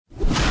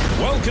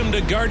Welcome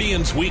to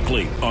Guardians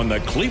Weekly on the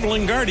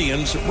Cleveland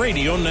Guardians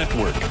Radio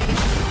Network.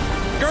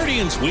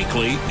 Guardians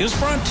Weekly is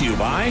brought to you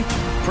by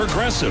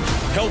Progressive,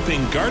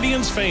 helping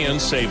Guardians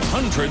fans save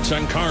hundreds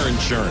on car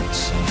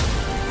insurance.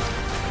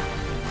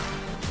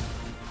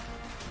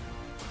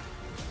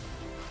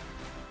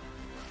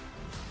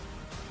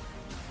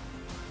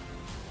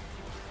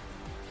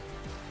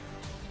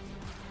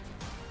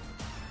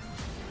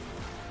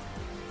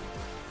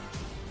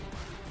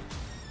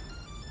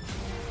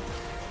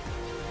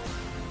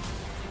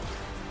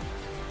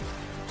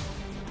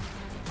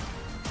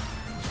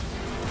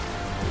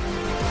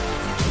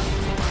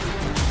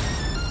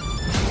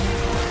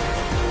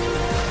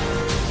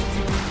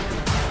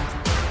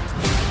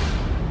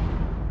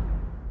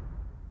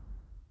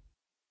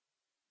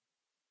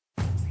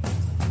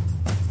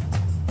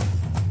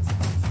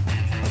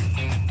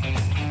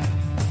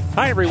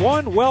 Hi,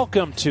 everyone.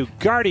 Welcome to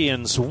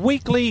Guardians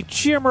Weekly.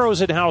 Jim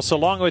Rosenhaus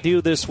along with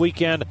you this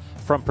weekend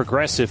from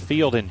Progressive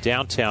Field in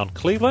downtown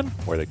Cleveland,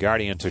 where the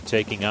Guardians are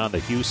taking on the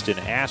Houston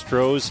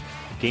Astros.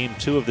 Game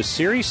 2 of the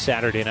series,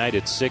 Saturday night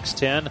at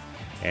 6:10,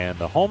 and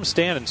the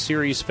homestand and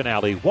series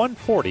finale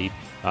 1:40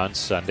 on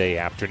Sunday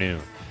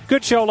afternoon.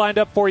 Good show lined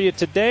up for you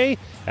today,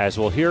 as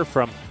we'll hear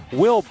from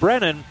Will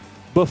Brennan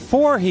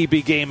before he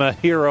became a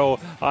hero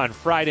on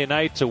Friday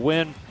night to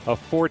win a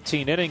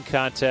 14-inning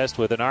contest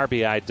with an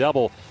RBI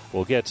double.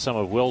 We'll get some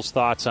of Will's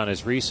thoughts on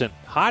his recent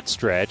hot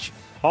stretch.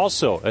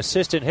 Also,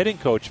 assistant hitting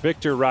coach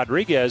Victor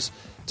Rodriguez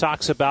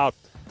talks about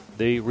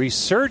the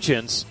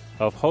resurgence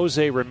of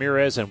Jose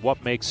Ramirez and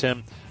what makes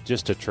him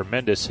just a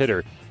tremendous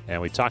hitter.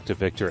 And we talked to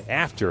Victor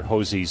after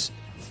Jose's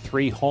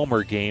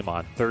 3-homer game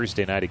on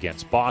Thursday night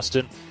against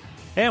Boston.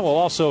 And we'll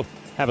also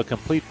have a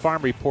complete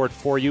farm report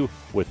for you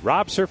with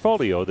Rob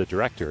Cerfolio, the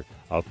director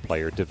of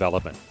player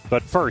development.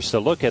 But first, a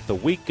look at the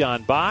week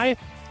gone by,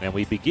 and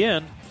we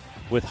begin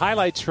with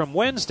highlights from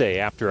Wednesday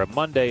after a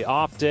Monday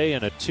off day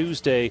and a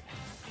Tuesday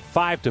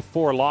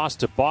 5-4 loss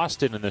to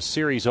Boston in the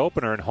series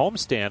opener and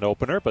homestand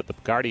opener, but the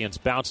Guardians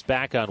bounced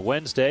back on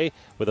Wednesday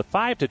with a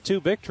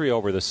 5-2 victory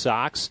over the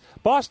Sox.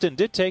 Boston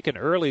did take an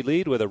early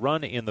lead with a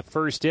run in the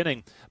first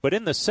inning, but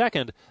in the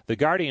second, the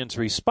Guardians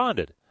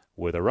responded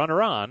with a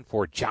runner on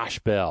for Josh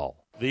Bell.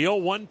 The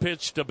 0-1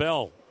 pitch to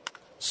Bell.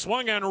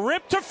 Swung and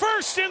ripped to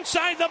first,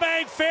 inside the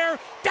bag, fair,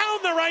 down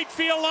the right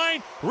field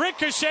line,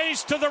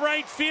 ricochets to the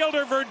right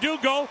fielder,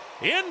 Verdugo,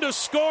 in to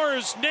score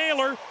is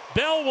Naylor.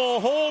 Bell will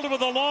hold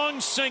with a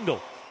long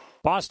single.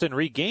 Boston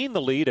regained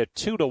the lead at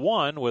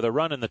 2-1 with a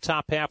run in the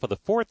top half of the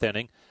fourth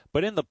inning,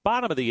 but in the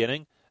bottom of the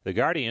inning, the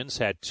Guardians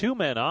had 2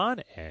 men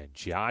on and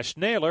Josh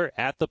Naylor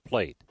at the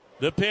plate.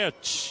 The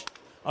pitch.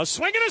 A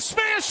swing and a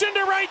smash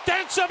into right,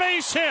 that's a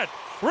base hit.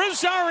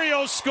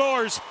 Rosario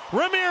scores.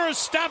 Ramirez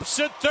stops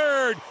at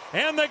third.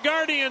 And the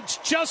Guardians,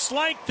 just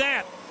like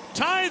that,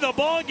 tie the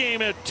ball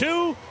game at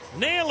 2.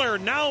 Naylor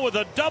now with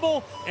a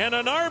double and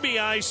an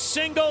RBI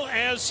single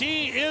as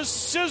he is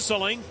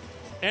sizzling.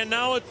 And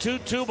now a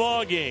 2-2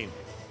 ball game.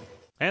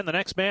 And the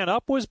next man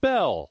up was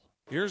Bell.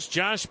 Here's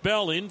Josh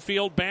Bell,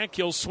 infield back.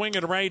 He'll swing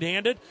it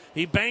right-handed.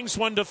 He bangs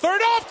one to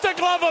third, off the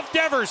glove of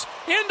Devers,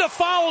 into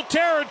foul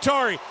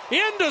territory,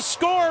 into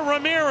score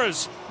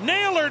Ramirez.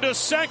 Naylor to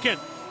second,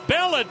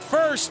 Bell at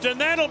first,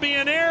 and that'll be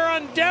an error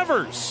on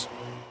Devers.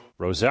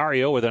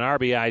 Rosario with an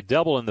RBI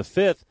double in the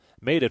fifth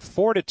made it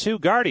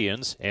 4-2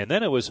 Guardians, and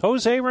then it was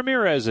Jose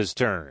Ramirez's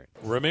turn.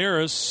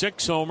 Ramirez,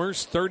 6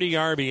 homers, 30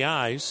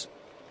 RBIs.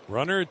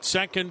 Runner at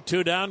second,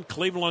 2 down.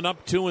 Cleveland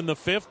up 2 in the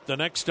fifth. The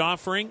next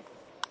offering.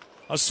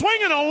 A swing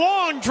and a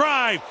long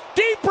drive.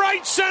 Deep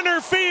right center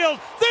field.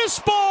 This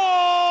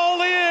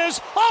ball is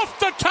off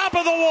the top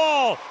of the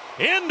wall.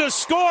 In to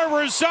score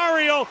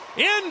Rosario.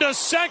 In to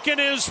second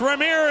is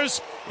Ramirez.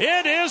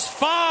 It is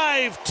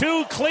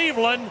 5-2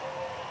 Cleveland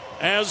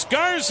as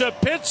Garza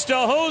pitched to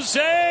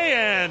Jose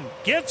and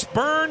gets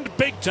burned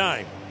big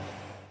time.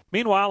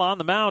 Meanwhile, on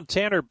the mound,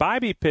 Tanner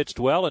Bybee pitched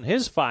well in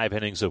his 5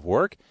 innings of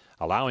work,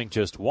 allowing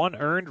just 1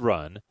 earned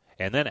run.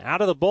 And then out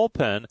of the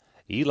bullpen,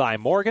 Eli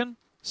Morgan,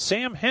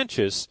 Sam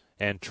Hentges,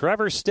 and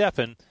Trevor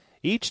Stephan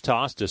each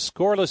tossed a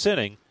scoreless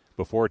inning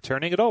before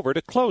turning it over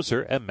to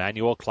closer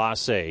Emmanuel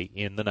Clase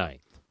in the 9th.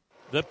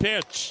 The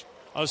pitch,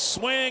 a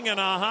swing and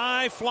a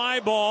high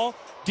fly ball,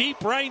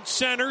 deep right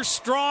center,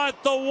 Straw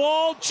at the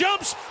wall,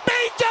 jumps,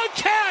 made the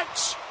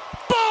catch!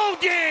 Ball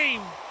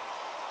game!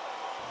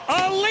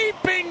 A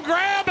leaping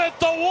grab at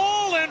the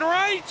wall in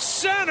right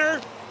center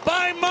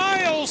by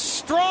Miles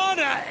Straw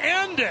to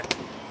end it.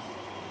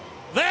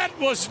 That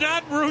was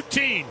not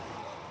routine.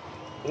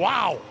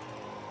 Wow.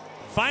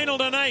 Final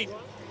tonight,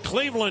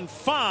 Cleveland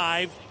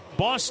 5,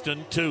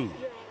 Boston 2.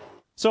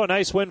 So a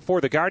nice win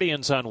for the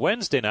Guardians on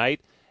Wednesday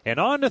night. And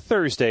on to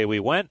Thursday we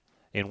went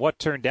in what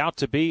turned out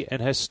to be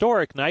an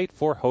historic night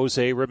for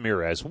Jose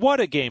Ramirez.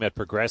 What a game at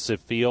Progressive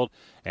Field.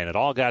 And it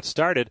all got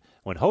started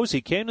when Jose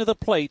came to the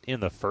plate in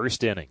the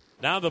first inning.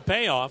 Now the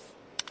payoff.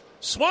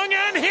 Swung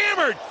and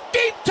hammered.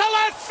 Deep to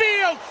left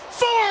field.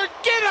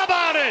 Forget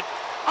about it.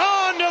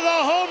 On to the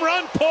home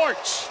run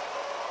porch.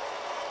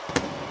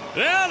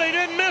 Well, they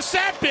didn't miss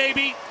that,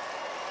 baby.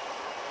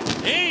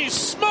 He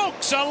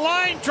smokes It's a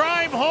line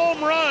drive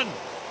home run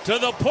to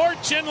the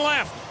porch and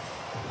left.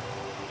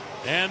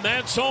 And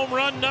that's home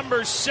run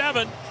number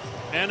 7.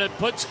 And it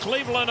puts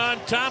Cleveland on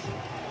top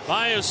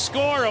by a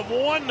score of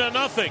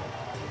 1-0.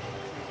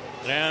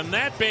 And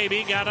that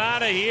baby got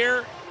out of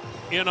here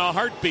in a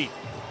heartbeat.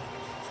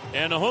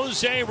 And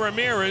Jose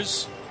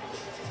Ramirez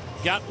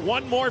got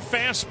one more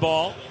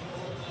fastball.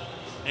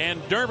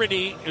 And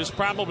Dermody is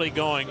probably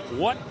going,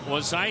 what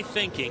was I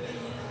thinking?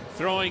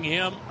 Throwing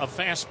him a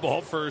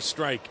fastball for a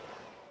strike.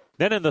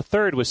 Then in the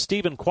third, with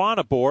Stephen Kwan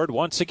aboard,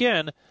 once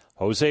again,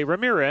 Jose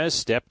Ramirez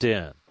stepped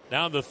in.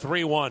 Now the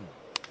 3-1.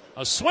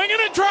 A swing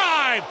and a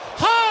drive.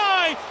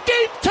 High,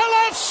 deep to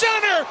left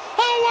center.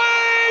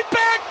 Away,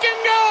 back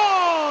and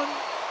gone.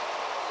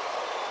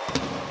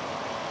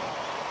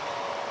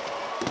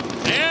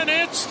 And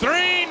it's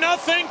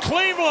 3-0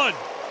 Cleveland.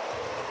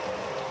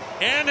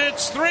 And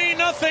it's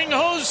 3-0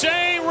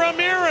 Jose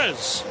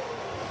Ramirez.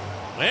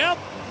 Yep.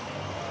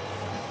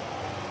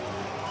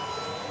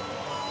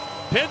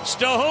 Pitch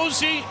to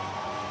Jose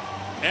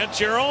at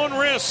your own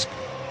risk.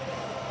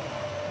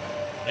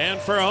 And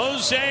for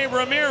Jose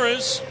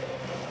Ramirez,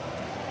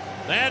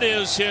 that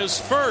is his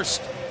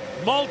first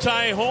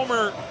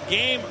multi-homer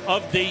game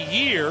of the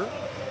year.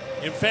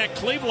 In fact,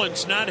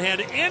 Cleveland's not had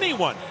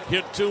anyone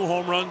hit 2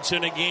 home runs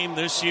in a game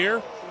this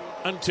year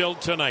until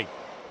tonight.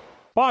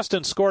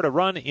 Boston scored a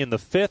run in the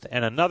 5th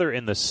and another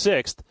in the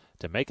 6th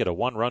to make it a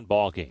 1-run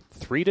ball game.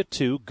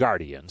 3-2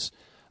 Guardians.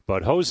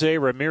 But Jose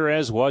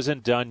Ramirez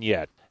wasn't done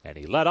yet, and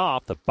he led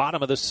off the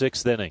bottom of the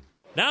 6th inning.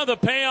 Now the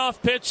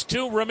payoff pitch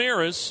to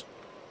Ramirez.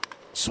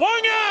 Swung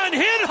on,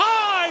 hit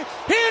high,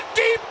 hit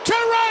deep to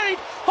right,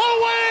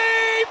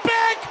 away,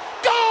 back,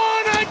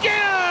 gone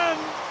again.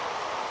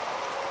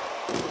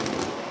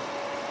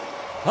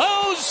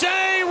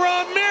 Jose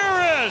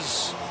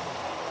Ramirez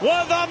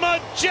with a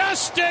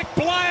majestic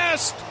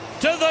blast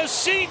to the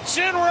seats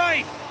in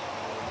right.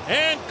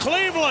 And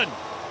Cleveland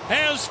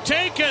has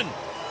taken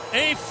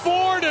a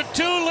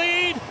 4-2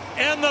 lead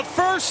and the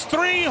first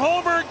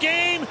 3-homer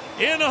game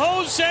in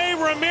Jose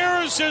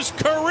Ramirez's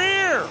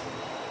career.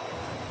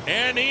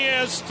 And he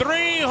has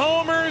 3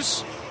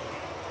 homers,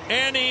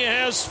 and he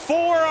has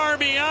 4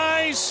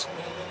 RBIs,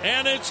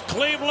 and it's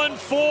Cleveland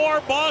 4,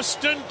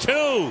 Boston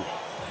 2.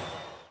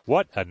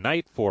 What a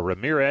night for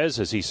Ramirez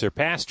as he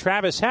surpassed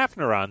Travis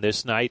Hafner on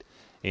this night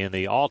in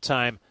the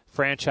all-time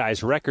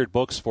franchise record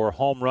books for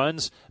home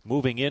runs,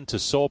 moving into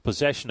sole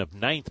possession of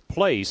 9th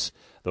place,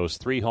 those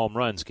 3 home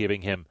runs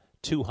giving him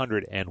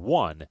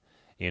 201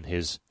 in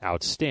his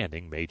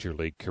outstanding Major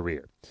League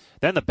career.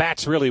 Then the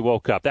bats really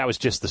woke up. That was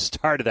just the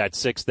start of that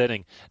 6th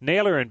inning.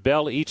 Naylor and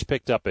Bell each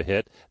picked up a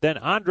hit. Then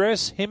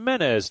Andres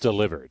Jimenez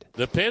delivered.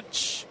 The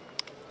pitch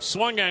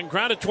swung on,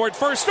 grounded toward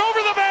first, over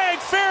the bag,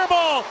 fair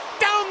ball,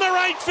 down the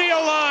right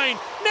field line.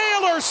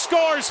 Naylor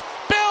scores,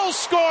 Bell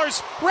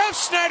scores,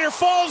 Refsnyder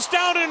falls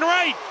down and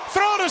right.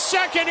 Throw to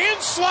second,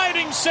 in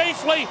sliding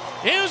safely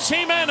is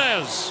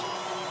Jimenez.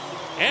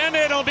 And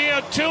it'll be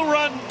a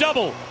 2-run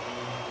double.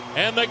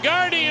 And the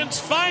Guardians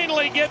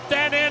finally get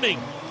that inning.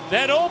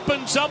 That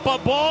opens up a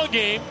ball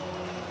game,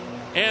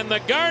 and the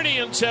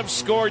Guardians have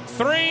scored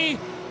 3,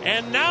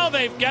 and now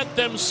they've got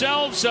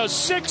themselves a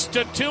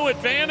 6-2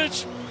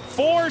 advantage.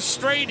 4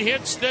 straight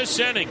hits this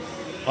inning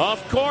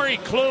of Corey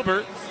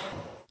Kluber.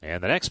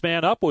 And the next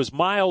man up was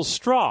Miles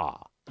Straw.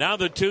 Now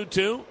the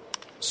 2-2.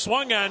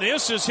 Swung on.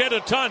 This has hit a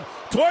ton.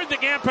 Toward the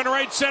gap in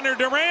right center.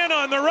 Duran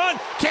on the run.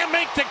 Can't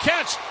make the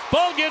catch.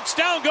 Ball gets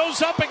down.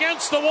 Goes up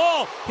against the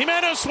wall.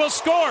 Jimenez will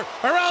score.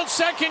 Around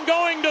second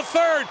going to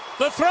third.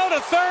 The throw to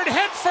third.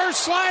 Head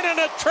first slide and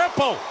a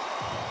triple.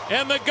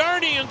 And the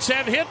Guardians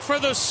have hit for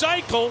the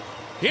cycle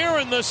here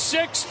in the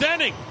 6th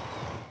inning.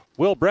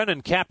 Will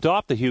Brennan capped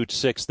off the huge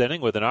 6th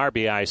inning with an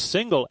RBI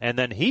single, and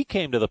then he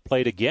came to the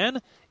plate again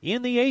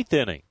in the 8th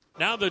inning.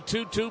 Now the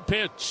 2-2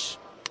 pitch.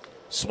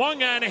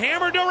 Swung on,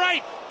 hammered to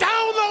right.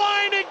 Down the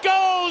line it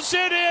goes.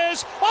 It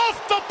is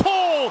off the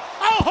pole.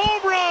 A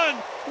home run.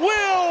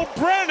 Will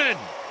Brennan.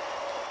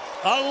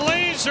 A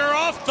laser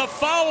off the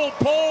foul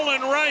pole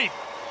and right.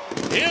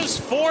 His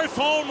 4th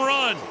home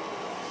run.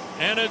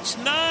 And it's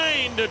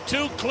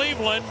 9-2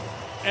 Cleveland.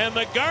 And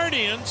the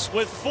Guardians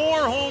with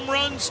 4 home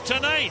runs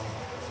tonight.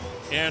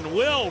 And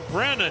Will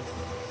Brennan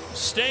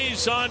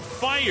stays on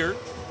fire.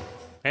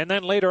 And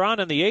then later on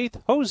in the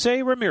 8th,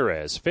 Jose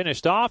Ramirez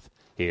finished off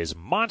his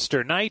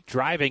monster night,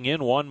 driving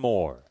in one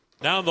more.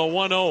 Now the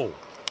 1-0.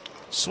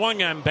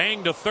 Swung on,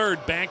 banged to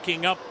third.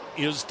 Backing up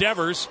is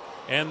Devers.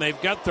 And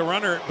they've got the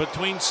runner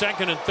between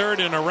second and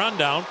third in a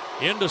rundown.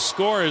 In to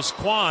score is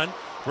Kwan.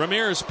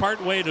 Ramirez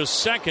partway to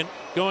second.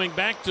 Going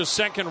back to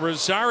second,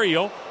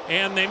 Rosario.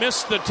 And they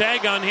missed the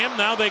tag on him.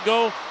 Now they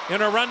go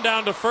in a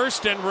rundown to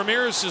first, and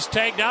Ramirez is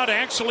tagged out.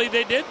 Actually,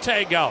 they did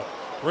tag out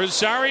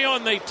Rosario,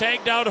 and they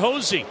tagged out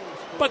Jose.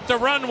 But the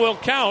run will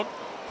count.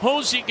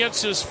 Jose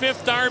gets his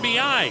 5th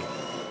RBI.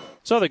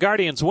 So the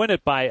Guardians win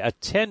it by a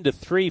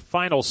 10-3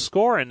 final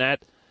score, and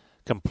that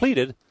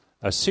completed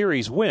a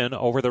series win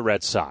over the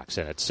Red Sox.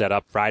 And it set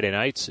up Friday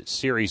night's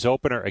series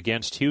opener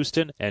against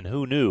Houston, and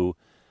who knew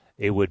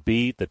it would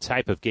be the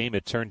type of game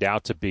it turned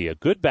out to be. A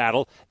good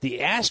battle. The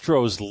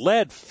Astros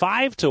led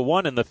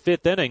 5-1 in the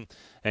fifth inning,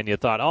 and you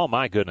thought, oh,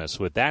 my goodness,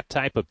 with that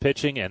type of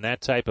pitching and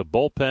that type of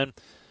bullpen,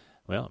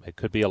 well, it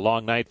could be a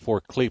long night for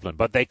Cleveland.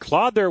 But they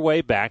clawed their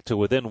way back to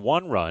within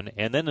one run,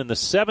 and then in the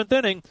seventh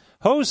inning,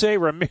 Jose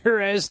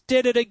Ramirez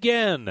did it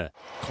again.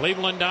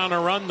 Cleveland down a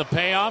run, the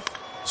payoff.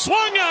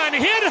 Swung on,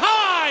 hit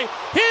high,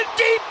 hit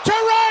deep to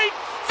right.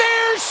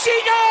 There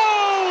she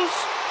goes!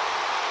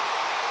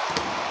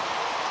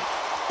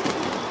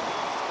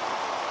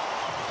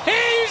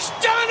 He's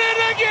done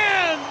it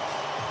again!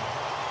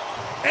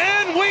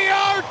 And we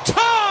are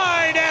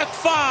tied at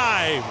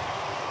 5.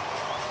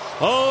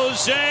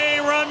 Jose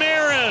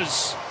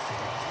Ramirez,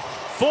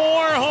 4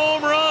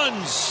 home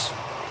runs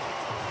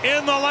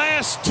in the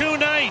last 2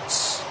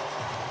 nights.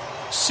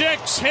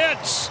 6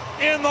 hits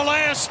in the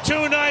last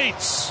 2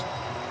 nights.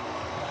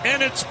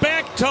 And it's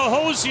back to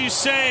Jose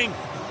saying,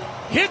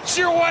 hitch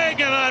your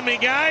wagon on me,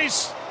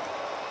 guys.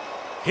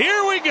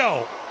 Here we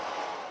go.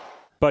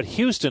 But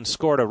Houston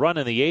scored a run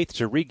in the 8th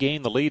to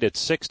regain the lead at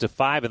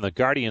 6-5, and the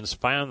Guardians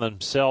found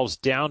themselves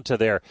down to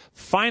their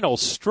final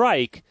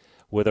strike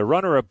with a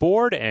runner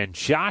aboard and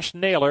Josh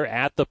Naylor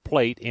at the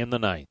plate in the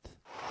 9th.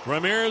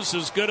 Ramirez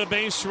as good a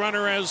base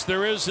runner as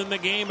there is in the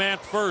game at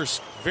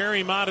first.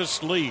 Very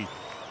modest lead.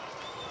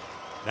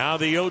 Now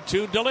the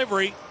 0-2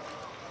 delivery.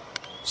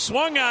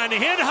 Swung on,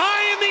 hit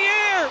high in the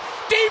air,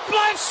 deep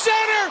left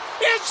center.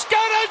 It's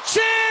got a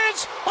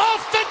chance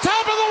off the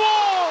top of the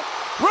wall.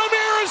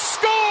 Ramirez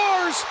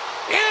scores.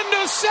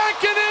 Into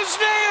second is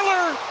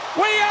Naylor.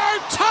 We are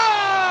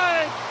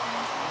tied.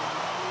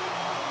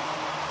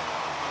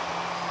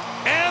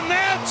 And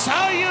that's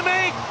how you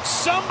make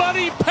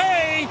somebody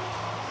pay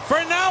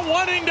for not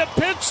wanting to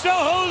pitch to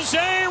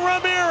Jose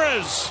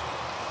Ramirez.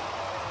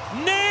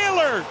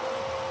 Naylor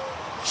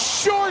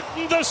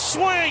shortened the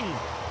swing.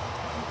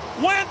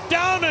 Went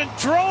down and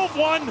drove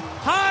one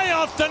high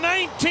off the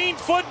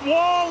 19-foot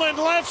wall in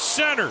left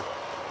center.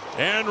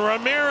 And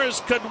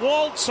Ramirez could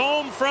waltz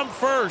home from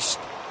first.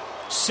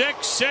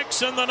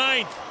 6-6 in the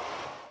 9th.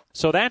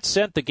 So that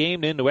sent the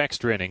game into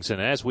extra innings,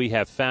 and as we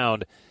have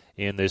found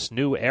in this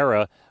new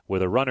era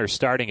with a runner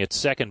starting at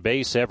second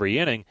base every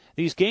inning,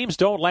 these games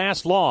don't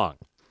last long.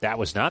 That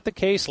was not the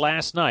case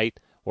last night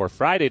or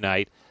Friday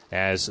night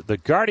as the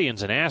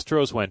Guardians and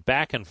Astros went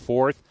back and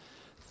forth.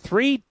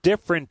 3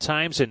 different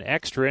times in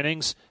extra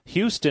innings,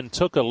 Houston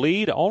took a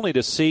lead only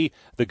to see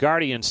the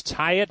Guardians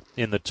tie it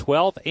in the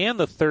 12th and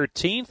the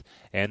 13th.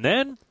 And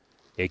then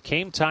it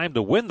came time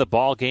to win the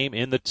ball game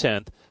in the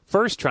 10th.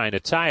 First trying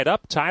to tie it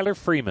up, Tyler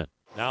Freeman.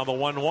 Now the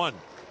 1-1.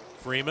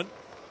 Freeman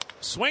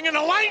swinging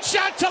a line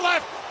shot to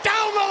left.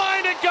 Down the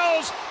line it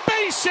goes.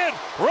 Base hit.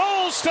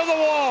 Rolls to the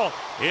wall.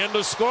 In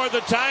to score the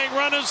tying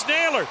run is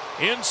Naylor.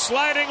 In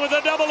sliding with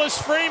a double is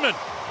Freeman.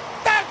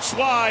 That's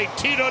why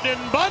Tito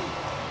didn't bunt.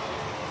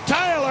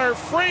 Tyler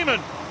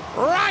Freeman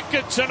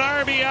rockets an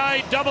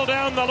RBI double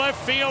down the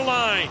left field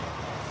line.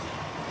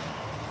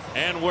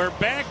 And we're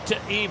back to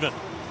even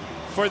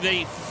for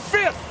the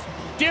 5th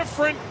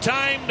different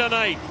time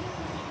tonight.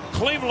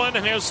 Cleveland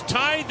has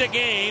tied the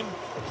game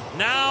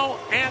now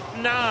at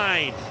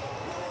 9.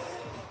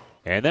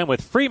 And then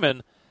with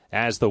Freeman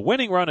as the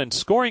winning run in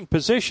scoring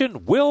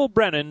position, Will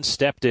Brennan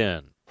stepped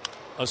in.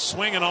 A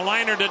swing and a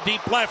liner to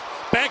deep left.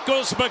 Back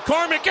goes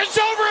McCormick. It's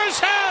over his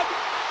head.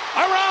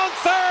 Around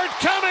third,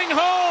 coming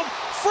home.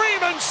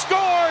 Freeman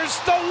scores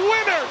the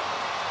winner.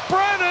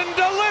 Brennan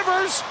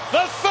delivers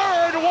the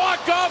 3rd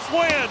walk-off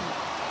win.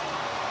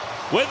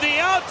 With the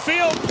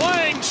outfield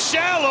playing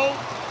shallow,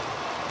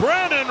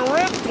 Brennan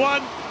ripped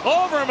one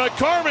over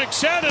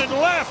McCormick's head and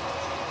left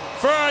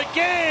for a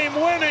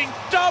game-winning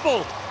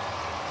double.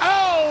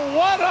 Oh,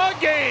 what a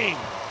game!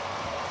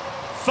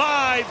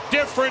 5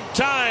 different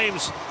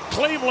times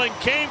Cleveland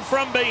came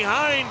from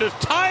behind to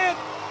tie it,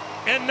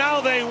 and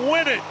now they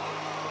win it.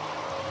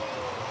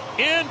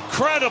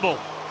 Incredible.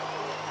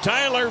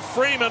 Tyler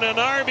Freeman, an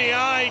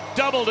RBI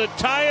double to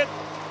tie it.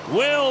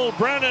 Will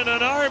Brennan,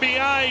 an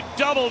RBI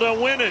double to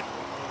win it.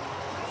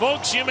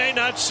 Folks, you may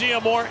not see a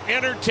more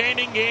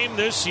entertaining game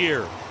this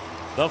year.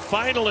 The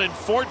final in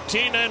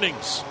 14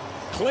 innings.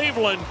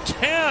 Cleveland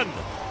 10,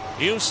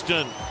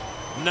 Houston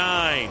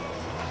 9.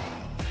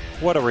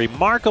 What a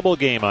remarkable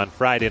game on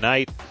Friday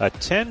night. A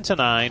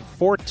 10-9,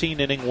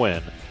 14-inning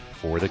win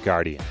for the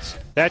Guardians.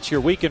 That's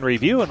your week in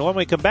review, and when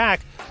we come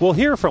back, we'll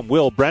hear from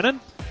Will Brennan.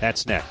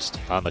 That's next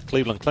on the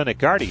Cleveland Clinic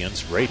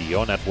Guardians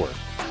Radio Network.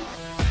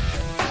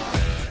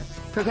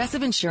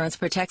 Progressive Insurance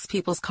protects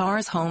people's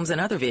cars, homes, and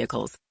other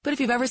vehicles. But if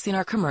you've ever seen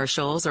our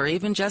commercials or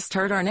even just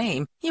heard our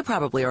name, you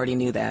probably already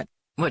knew that.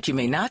 What you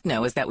may not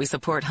know is that we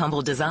support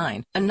Humble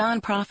Design, a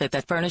nonprofit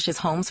that furnishes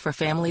homes for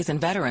families and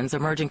veterans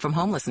emerging from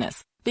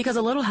homelessness. Because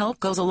a little help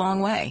goes a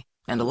long way.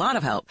 And a lot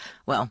of help,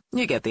 well,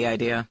 you get the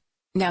idea.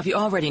 Now, if you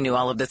already knew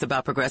all of this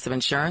about Progressive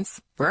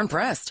Insurance, we're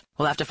impressed.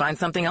 We'll have to find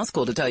something else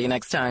cool to tell you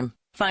next time.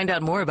 Find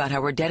out more about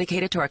how we're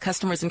dedicated to our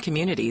customers and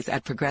communities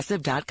at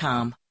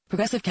Progressive.com.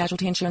 Progressive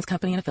Casualty Insurance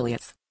Company and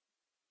Affiliates.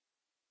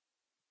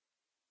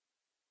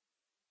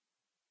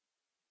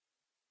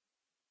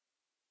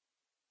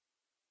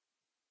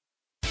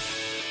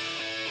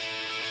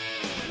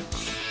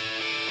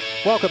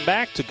 Welcome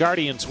back to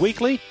Guardians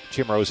Weekly.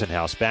 Jim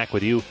Rosenhaus back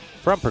with you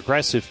from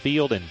Progressive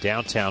Field in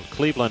downtown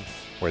Cleveland,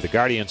 where the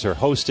Guardians are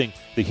hosting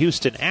the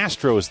Houston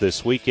Astros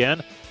this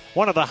weekend.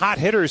 One of the hot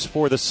hitters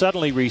for the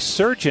suddenly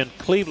resurgent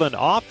Cleveland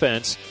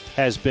offense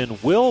has been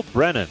Will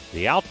Brennan,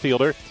 the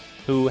outfielder,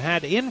 who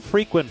had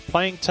infrequent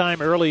playing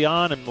time early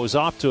on and was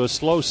off to a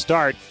slow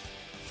start.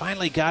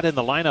 Finally got in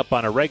the lineup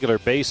on a regular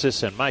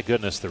basis, and my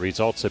goodness, the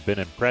results have been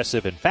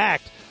impressive. In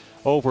fact,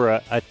 over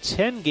a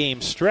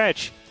 10-game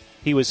stretch,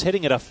 he was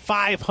hitting at a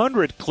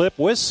 500 clip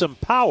with some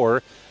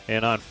power,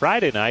 and on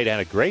Friday night had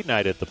a great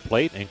night at the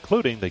plate,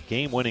 including the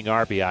game-winning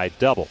RBI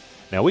double.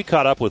 Now, we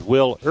caught up with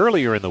Will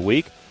earlier in the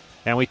week,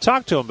 and we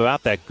talked to him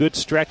about that good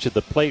stretch at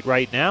the plate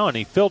right now, and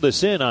he filled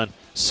us in on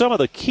some of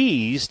the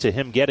keys to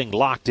him getting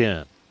locked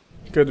in.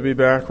 Good to be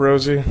back,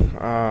 Rosie,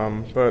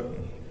 but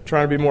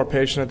trying to be more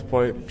patient at the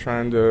plate,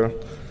 trying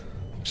to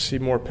see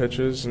more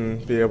pitches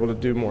and be able to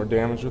do more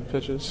damage with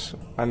pitches.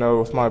 I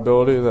know with my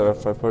ability that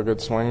if I put good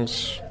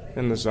swings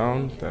in the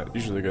zone, that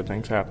usually good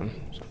things happen.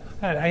 So.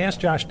 I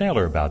asked Josh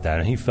Naylor about that,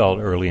 and he felt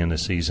early in the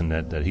season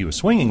that he was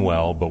swinging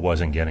well but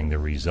wasn't getting the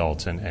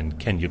results. And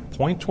can you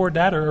point toward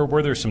that, or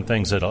were there some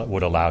things that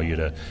would allow you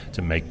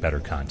to make better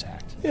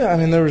contact? Yeah, I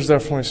mean, there was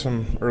definitely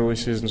some early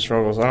season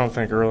struggles. I don't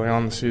think early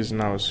on in the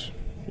season I was,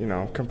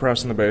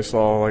 compressing the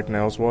baseball like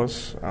Nails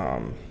was.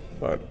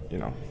 But,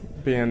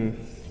 being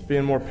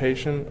more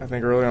patient, I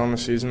think early on in the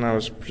season I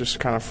was just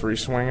kind of free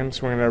swinging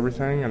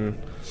everything,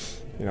 and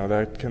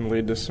that can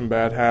lead to some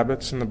bad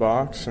habits in the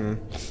box, and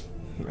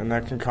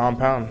that can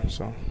compound.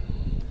 So,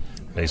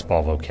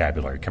 baseball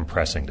vocabulary,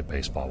 compressing to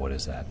baseball, what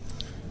is that?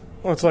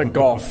 Well, it's like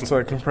golf. It's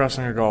like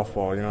compressing a golf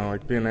ball.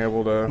 Like being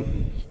able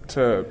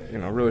to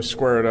really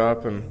square it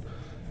up and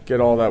get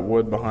all that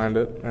wood behind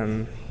it,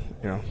 and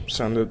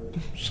send it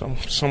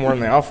somewhere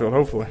in the outfield,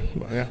 hopefully.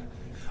 But, yeah.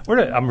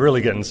 I'm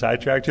really getting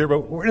sidetracked here,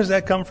 but where does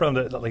that come from?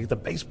 The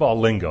baseball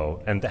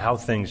lingo and how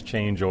things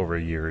change over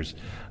years.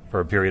 For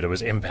a period, it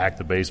was impact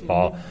the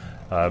baseball.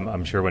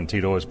 I'm sure when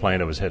Tito was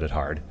playing, it was hit it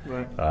hard.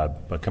 Right.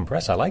 But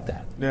compress, I like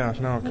that. Yeah,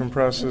 no,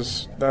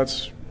 compress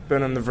that's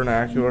been in the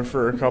vernacular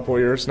for a couple of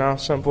years now,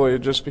 simply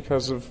just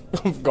because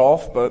of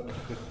golf. But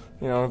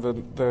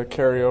the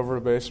carryover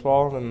to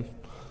baseball, and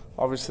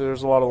obviously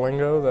there's a lot of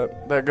lingo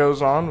that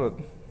goes on, but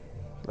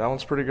that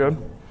one's pretty good.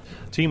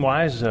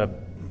 Team-wise,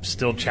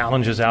 still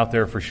challenges out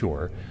there for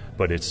sure,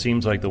 but it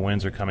seems like the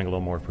wins are coming a little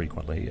more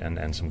frequently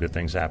and some good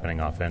things happening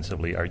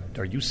offensively.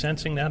 Are you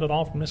sensing that at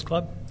all from this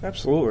club?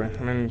 Absolutely.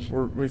 I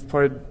mean, we've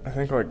played, I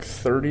think, like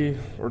 30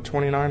 or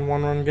 29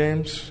 one-run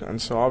games,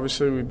 and so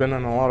obviously we've been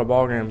in a lot of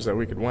ball games that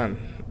we could win.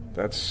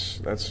 That's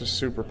just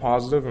super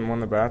positive, and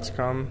when the bats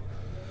come,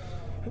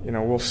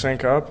 we'll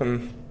sync up,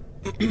 and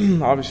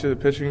obviously the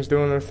pitching's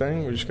doing their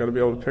thing. We just got to be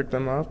able to pick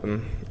them up,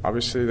 and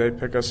obviously they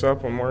pick us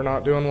up when we're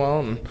not doing well,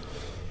 and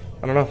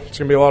I don't know. It's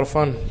going to be a lot of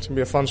fun. It's going to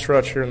be a fun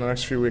stretch here in the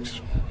next few weeks.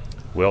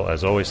 Will,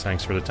 as always,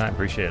 thanks for the time.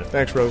 Appreciate it.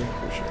 Thanks, Rosie.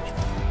 Appreciate you.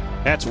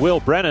 That's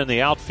Will Brennan,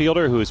 the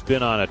outfielder, who has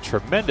been on a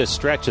tremendous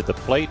stretch at the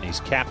plate, and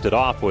he's capped it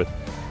off with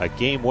a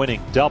game-winning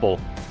double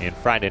in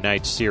Friday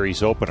night's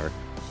series opener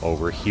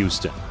over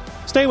Houston.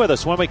 Stay with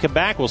us. When we come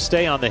back, we'll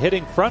stay on the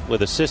hitting front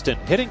with assistant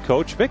hitting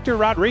coach Victor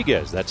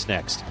Rodriguez. That's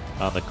next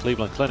on the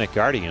Cleveland Clinic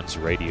Guardians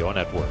Radio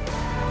Network.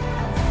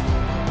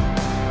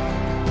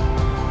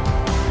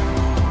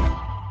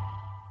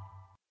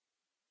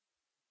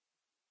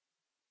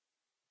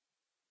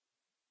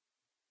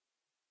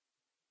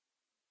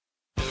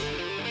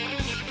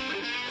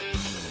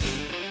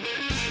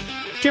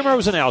 Jim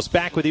Rosenhaus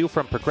back with you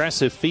from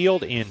Progressive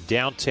Field in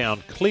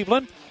downtown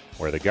Cleveland,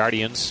 where the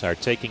Guardians are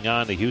taking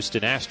on the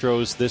Houston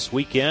Astros this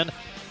weekend.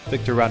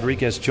 Victor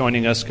Rodriguez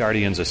joining us,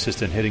 Guardians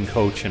assistant hitting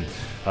coach. And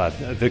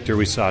Victor,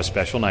 we saw a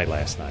special night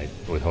last night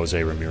with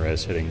Jose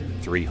Ramirez hitting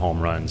 3 home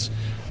runs.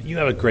 You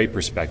have a great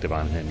perspective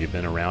on him. You've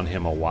been around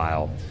him a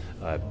while.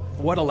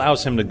 What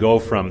allows him to go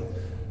from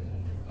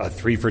a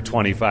 3 for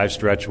 25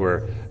 stretch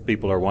where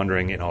people are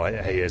wondering,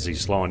 hey, is he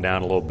slowing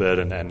down a little bit,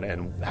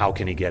 and how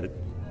can he get it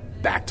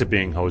back to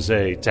being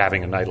Jose, to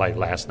having a night like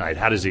last night?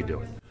 How does he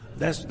do it?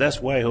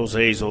 That's why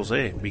Jose is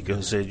Jose,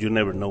 because you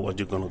never know what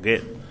you're going to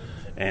get.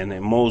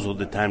 And most of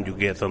the time you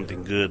get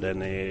something good.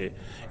 And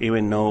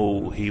even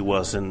though he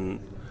wasn't,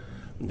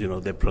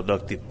 the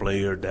productive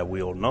player that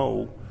we all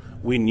know,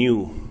 we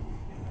knew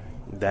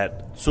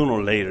that sooner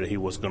or later he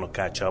was going to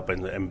catch up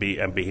and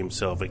be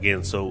himself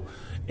again. So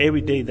every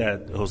day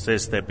that Jose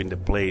stepped in the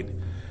plate,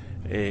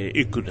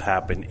 it could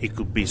happen. It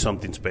could be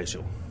something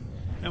special.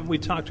 And we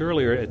talked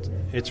earlier,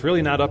 it's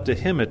really not up to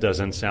him, it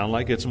doesn't sound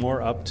like. It's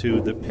more up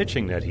to the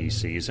pitching that he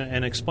sees.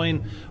 And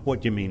explain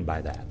what you mean by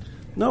that.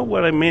 No,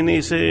 what I mean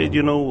is,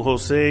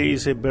 Jose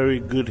is a very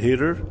good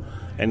hitter,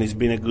 and he's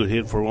been a good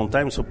hitter for a long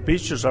time. So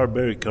pitchers are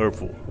very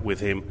careful with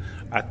him.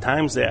 At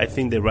times, I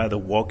think they'd rather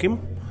walk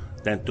him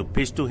than to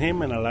pitch to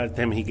him, and a lot of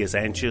time he gets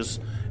anxious,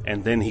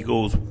 and then he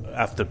goes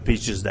after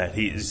pitches that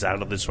he is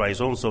out of the strike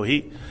zone. So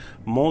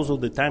most of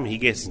the time, he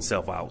gets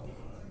himself out.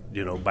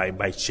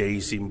 By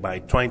chasing, by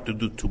trying to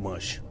do too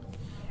much.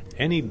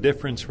 Any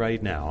difference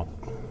right now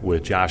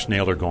with Josh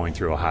Naylor going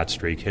through a hot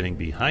streak, hitting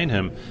behind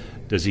him?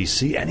 Does he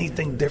see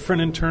anything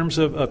different in terms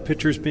of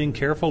pitchers being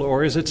careful,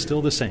 or is it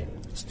still the same?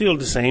 Still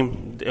the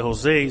same.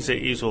 Jose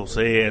is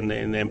Jose,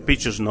 and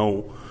pitchers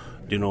know,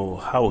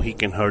 how he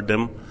can hurt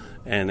them.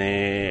 And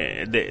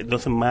it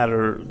doesn't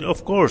matter.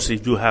 Of course,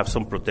 if you have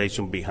some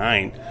protection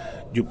behind,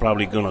 you're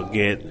probably going to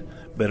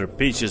get better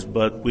pitches.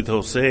 But with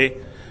Jose,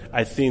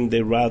 I think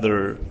they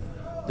rather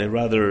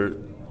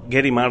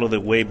get him out of the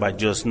way by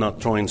just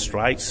not throwing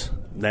strikes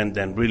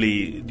than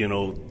really,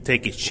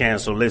 take a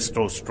chance. So let's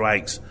throw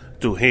strikes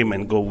to him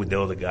and go with the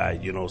other guy,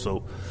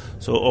 So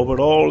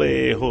overall,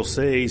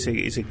 Jose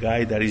is a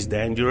guy that is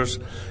dangerous,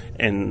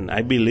 and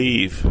I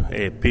believe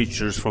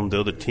pitchers from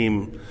the other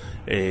team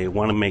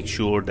want to make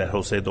sure that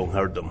Jose don't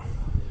hurt them.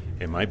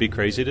 It might be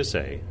crazy to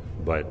say,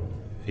 but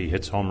he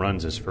hits home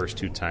runs his first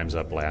 2 times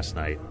up last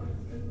night.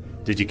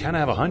 Did you kind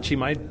of have a hunch he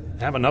might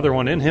have another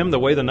one in him the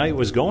way the night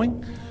was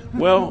going?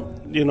 Well,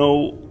 you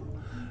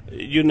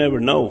never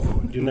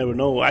know. You never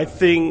know. I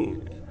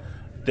think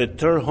the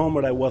third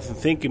homer I wasn't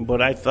thinking, but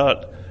I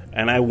thought,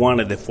 and I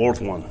wanted the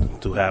fourth one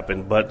to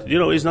happen. But,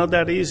 it's not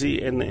that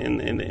easy. And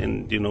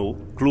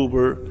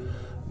Kluber,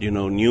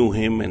 knew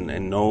him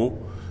and know,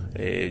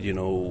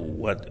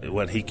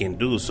 what he can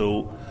do.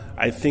 So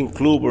I think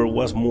Kluber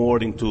was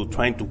more into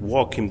trying to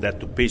walk him than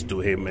to pitch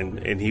to him.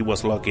 And he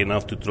was lucky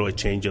enough to throw a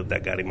changeup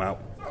that got him out.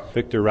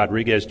 Victor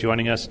Rodriguez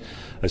joining us,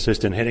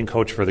 assistant hitting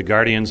coach for the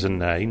Guardians,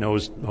 and he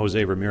knows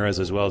Jose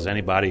Ramirez as well as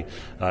anybody.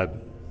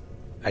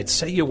 I'd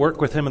say you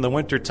work with him in the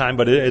wintertime,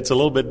 but it's a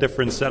little bit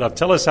different setup.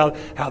 Tell us how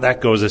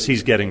that goes as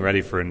he's getting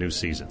ready for a new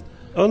season.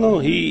 Oh, no,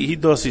 he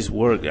does his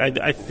work.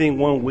 I think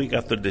 1 week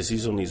after the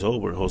season is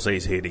over, Jose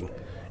is hitting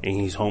in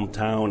his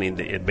hometown in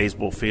the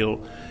baseball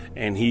field,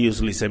 and he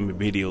usually sends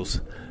me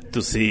videos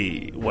to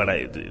see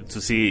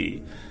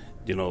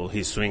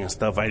his swing and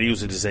stuff. I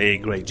usually say,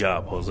 great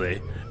job, Jose,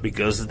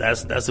 because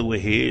that's the way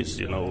he is.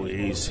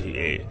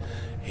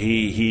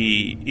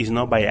 He's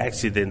not by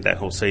accident that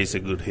Jose is a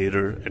good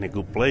hitter and a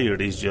good player.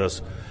 It's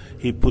just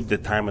he put the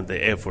time and the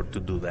effort to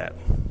do that.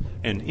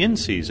 And in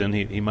season,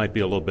 he might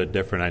be a little bit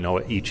different. I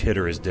know each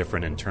hitter is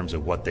different in terms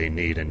of what they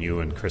need, and you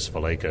and Chris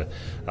Valaika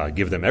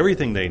give them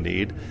everything they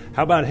need.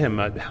 How about him?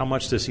 How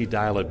much does he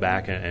dial it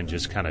back and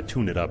just kind of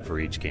tune it up for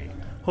each game?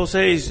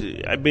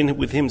 I've been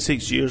with him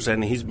 6 years,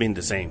 and he's been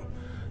the same.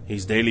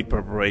 His daily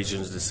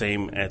preparation is the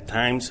same. At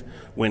times,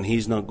 when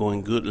he's not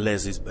going good,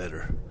 less is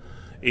better.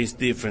 It's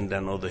different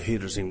than other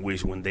hitters in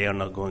which when they are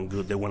not going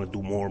good, they want to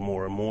do more and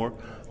more and more.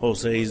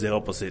 Jose is the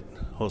opposite.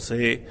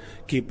 Jose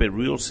keep it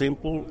real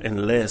simple,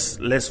 and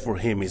less for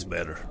him is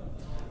better.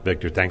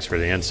 Victor, thanks for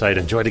the insight.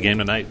 Enjoy the game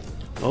tonight.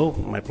 Oh,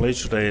 my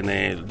pleasure.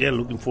 And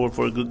looking forward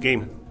for a good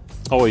game.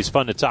 Always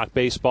fun to talk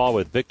baseball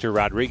with Victor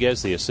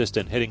Rodriguez, the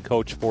assistant hitting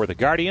coach for the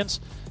Guardians.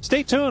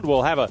 Stay tuned.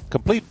 We'll have a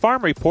complete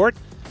farm report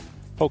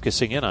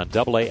focusing in on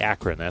AA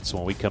Akron. That's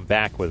when we come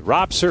back with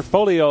Rob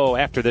Cerfolio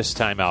after this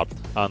timeout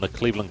on the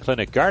Cleveland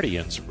Clinic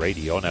Guardians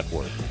Radio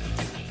Network.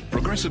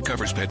 Progressive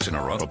covers pets in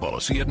our auto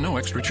policy at no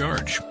extra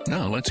charge.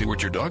 Now let's see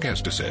what your dog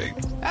has to say.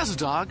 As a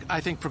dog,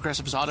 I think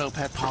Progressive's auto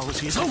pet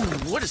policies... Oh,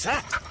 what is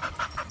that?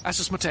 That's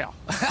just my tail.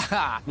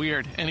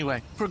 Weird.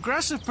 Anyway,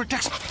 Progressive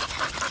protects...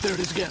 There it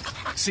is again.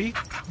 See?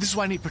 This is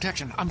why I need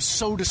protection. I'm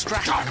so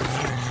distracted.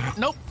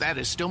 Nope, that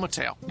is still my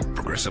tail.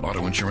 Progressive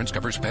Auto Insurance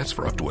covers pets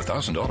for up to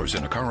 $1,000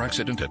 in a car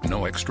accident at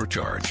no extra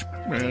charge.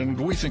 And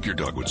we think your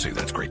dog would say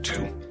that's great,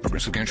 too.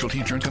 Progressive Casualty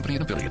Insurance Company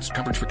and Affiliates.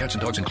 Coverage for cats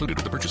and dogs included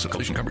with the purchase of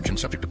collision coverage and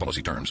subject to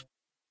policy terms.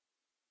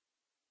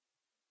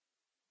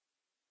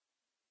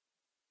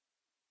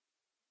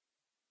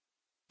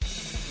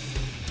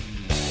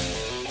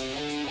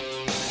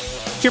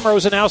 Jim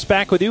Rosenhaus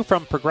back with you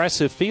from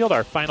Progressive Field,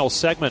 our final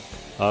segment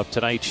of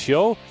tonight's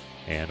show.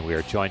 And we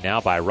are joined now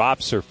by Rob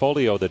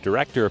Cerfolio, the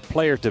Director of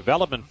Player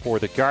Development for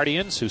the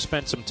Guardians, who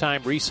spent some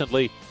time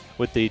recently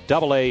with the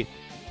AA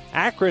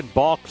Akron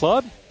Ball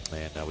Club.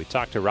 And we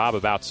talked to Rob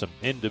about some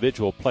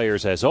individual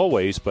players as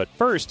always. But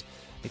first,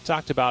 he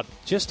talked about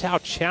just how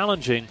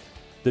challenging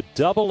the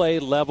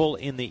AA level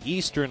in the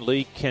Eastern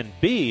League can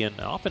be.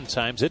 And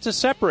oftentimes it's a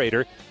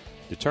separator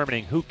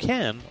determining who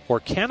can or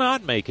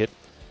cannot make it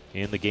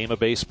in the game of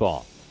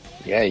baseball.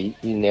 Yeah, you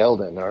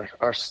nailed it.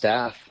 Our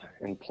staff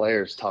and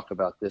players talk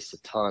about this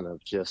a ton,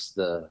 of just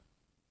the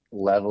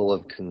level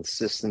of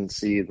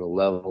consistency, the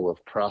level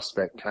of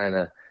prospect kind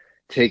of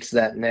takes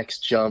that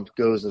next jump,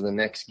 goes to the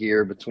next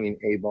gear between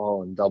A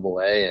ball and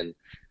AA. And,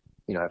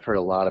 I've heard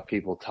a lot of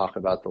people talk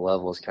about the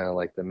level as kind of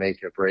like the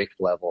make or break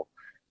level,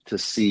 to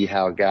see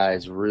how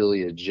guys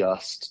really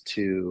adjust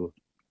to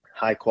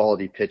high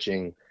quality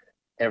pitching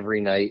every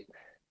night.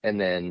 And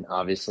then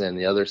obviously on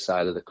the other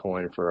side of the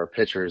coin for our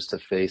pitchers to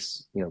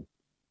face,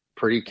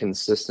 pretty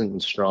consistent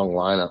and strong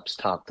lineups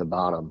top to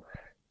bottom.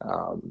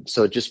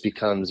 So it just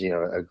becomes,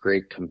 a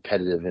great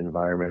competitive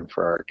environment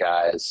for our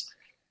guys,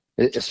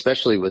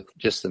 especially with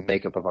just the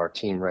makeup of our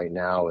team right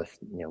now. With,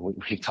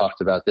 we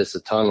talked about this a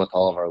ton with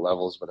all of our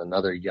levels, but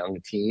another young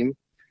team,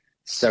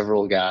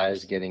 several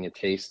guys getting a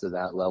taste of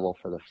that level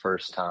for the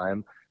first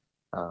time.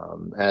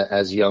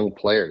 as young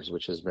players,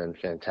 which has been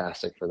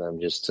fantastic for them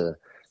just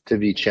to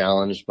be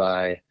challenged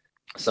by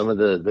some of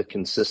the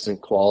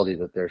consistent quality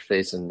that they're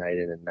facing night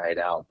in and night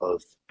out,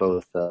 both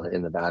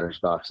in the batter's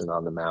box and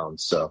on the mound.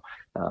 So,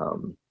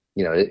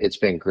 it's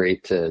been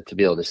great to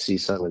be able to see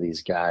some of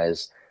these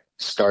guys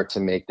start to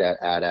make that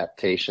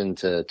adaptation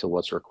to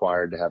what's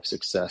required to have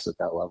success at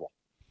that level.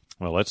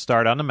 Well, let's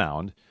start on the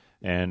mound.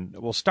 And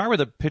we'll start with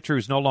a pitcher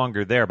who's no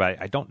longer there,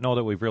 but I don't know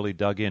that we've really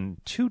dug in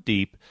too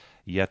deep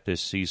yet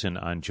this season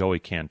on Joey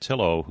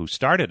Cantillo, who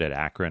started at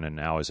Akron and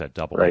now is at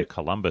Double-A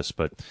Columbus.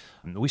 But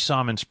we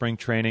saw him in spring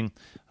training.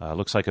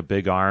 Looks like a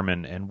big arm.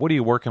 And what are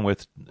you working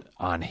with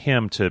on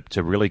him to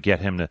really get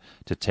him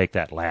to take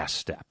that last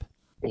step?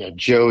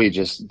 Joey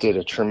just did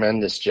a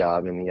tremendous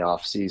job in the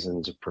off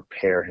season to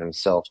prepare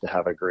himself to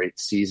have a great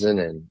season.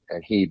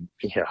 And he,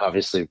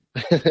 obviously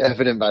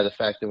evident by the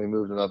fact that we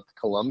moved him up to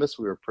Columbus,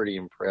 we were pretty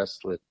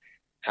impressed with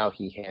how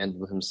he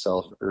handled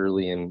himself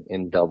early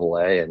in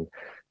Double-A. And,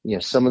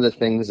 some of the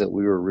things that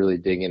we were really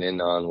digging in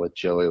on with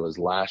Joey was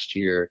last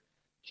year,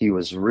 he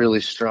was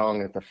really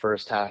strong at the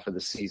first half of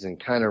the season,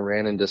 kind of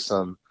ran into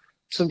some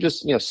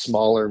just,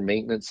 smaller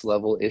maintenance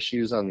level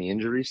issues on the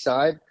injury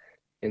side.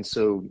 And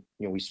so,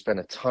 we spent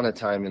a ton of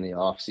time in the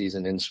off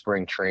season in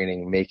spring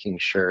training, making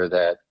sure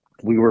that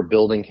we were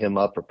building him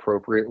up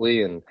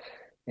appropriately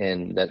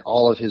and that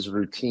all of his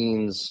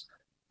routines,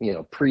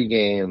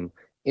 pregame,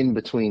 in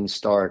between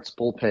starts,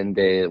 bullpen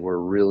day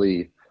were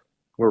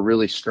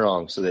really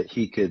strong so that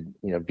he could,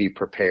 be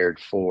prepared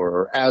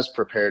or as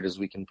prepared as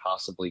we can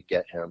possibly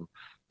get him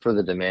for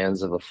the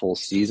demands of a full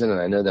season. And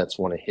I know that's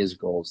one of his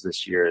goals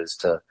this year is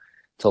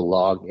to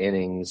log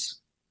innings,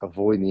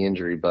 avoid the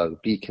injury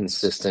bug, be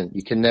consistent.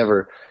 You can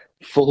never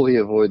fully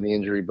avoid the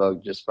injury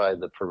bug just by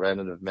the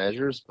preventative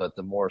measures, but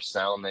the more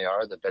sound they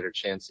are, the better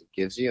chance it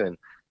gives you.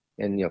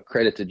 And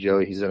credit to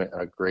Joey, he's done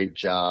a great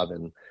job.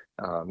 And,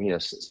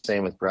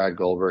 same with Brad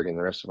Goldberg and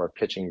the rest of our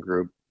pitching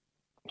group,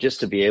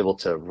 just to be able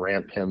to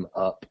ramp him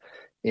up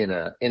in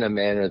a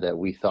manner that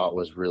we thought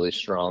was really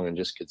strong and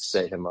just could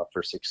set him up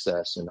for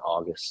success in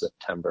August,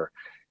 September.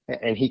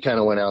 And he kind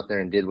of went out there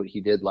and did what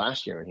he did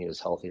last year when he was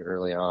healthy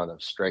early on,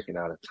 of striking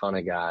out a ton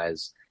of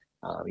guys.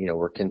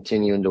 We're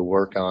continuing to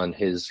work on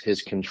his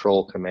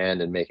control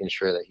command and making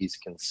sure that he's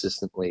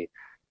consistently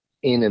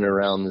in and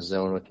around the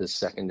zone with his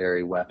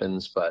secondary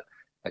weapons. But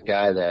a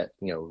guy that,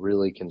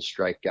 really can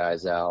strike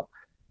guys out,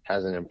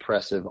 has an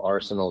impressive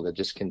arsenal that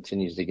just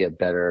continues to get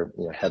better,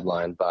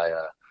 headlined by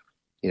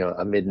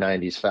a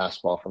mid-90s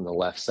fastball from the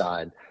left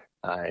side.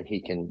 And he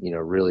can,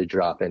 really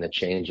drop in a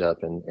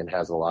changeup and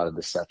has a lot of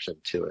deception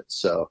to it.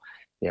 So,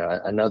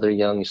 another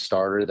young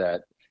starter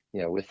that,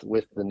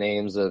 with the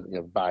names of,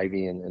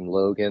 Bybee and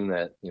Logan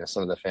that,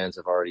 some of the fans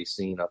have already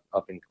seen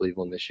up in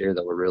Cleveland this year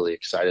that we're really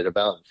excited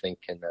about and think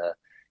can,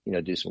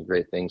 do some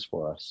great things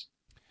for us.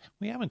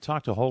 We haven't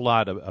talked a whole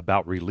lot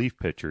about relief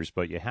pitchers,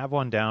 but you have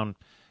one down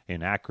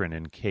in Akron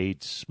in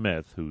Cade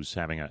Smith, who's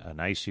having a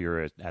nice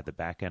year at the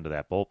back end of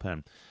that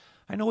bullpen.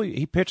 I know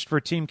he pitched for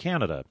Team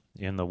Canada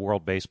in the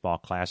World Baseball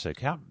Classic.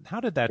 How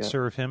did that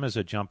serve him as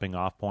a jumping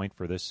off point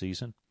for this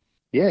season?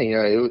 Yeah,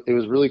 it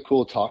was really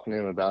cool talking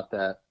with him about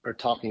that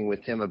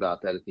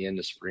at the end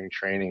of spring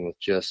training with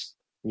just,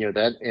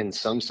 that in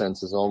some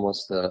sense is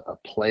almost a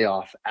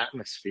playoff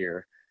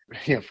atmosphere,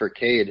 for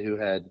Cade, who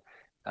had,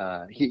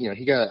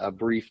 he got a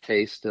brief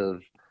taste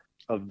of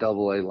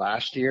Double-A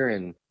last year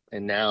and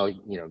now,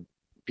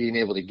 being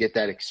able to get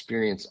that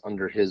experience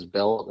under his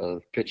belt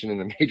of pitching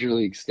in a major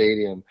league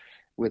stadium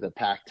with a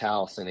packed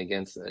house and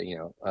against,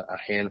 a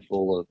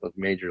handful of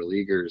major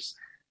leaguers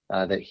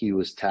that he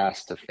was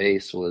tasked to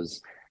face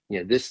was,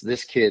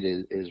 this kid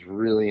is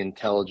really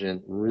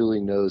intelligent,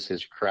 really knows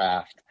his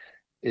craft,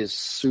 is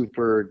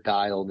super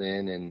dialed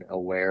in and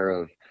aware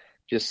of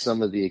just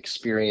some of the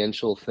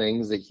experiential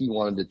things that he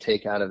wanted to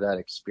take out of that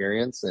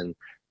experience. And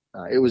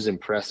it was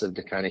impressive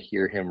to kind of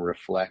hear him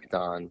reflect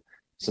on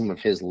some of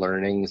his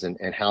learnings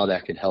and how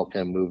that could help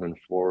him moving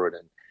forward.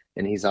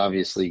 And he's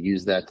obviously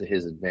used that to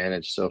his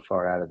advantage so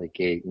far out of the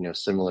gate,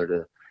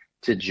 similar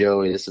to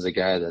Joey. This is a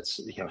guy that's,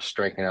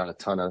 striking out a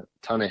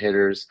ton of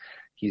hitters.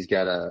 He's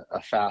got a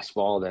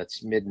fastball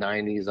that's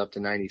mid-90s up to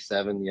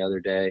 97 the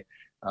other day.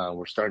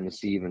 We're starting to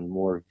see even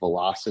more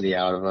velocity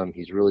out of him.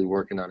 He's really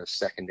working on his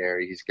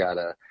secondary. He's got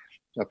a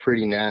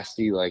pretty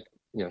nasty,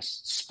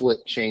 split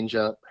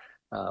changeup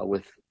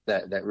with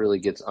that really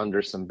gets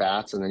under some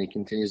bats, and then he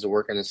continues to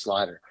work on his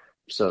slider.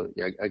 So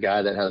a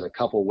guy that has a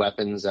couple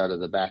weapons out of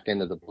the back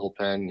end of the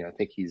bullpen. I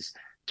think he's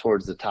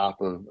towards the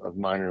top of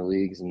minor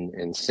leagues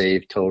and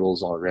save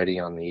totals already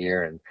on the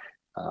year. And,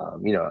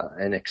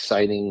 an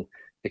exciting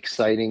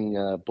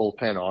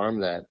bullpen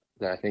arm that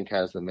I think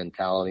has the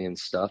mentality and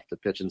stuff to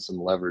pitch in some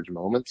leverage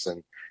moments.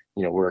 And,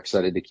 we're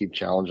excited to keep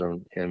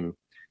challenging him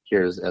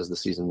here as the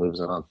season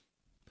moves on.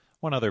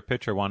 One other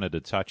pitcher wanted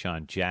to touch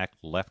on, Jack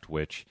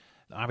Leftwich.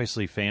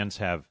 Obviously, fans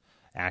have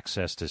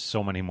access to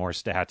so many more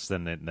stats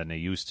than they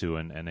used to,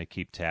 and they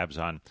keep tabs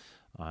on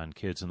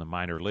kids in the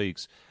minor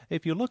leagues.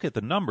 If you look at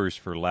the numbers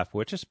for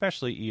Leftwich,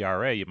 especially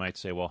ERA, you might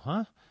say,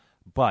 well,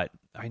 but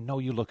I know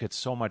you look at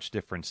so much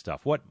different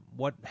stuff. What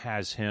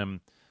has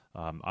him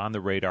on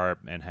the radar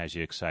and has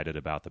you excited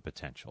about the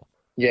potential?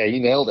 Yeah, you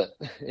nailed it.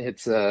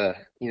 It's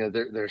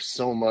there's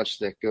so much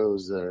that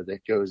goes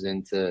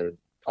into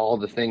all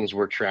the things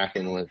we're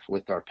tracking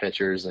with our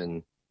pitchers,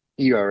 and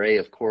ERA,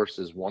 of course,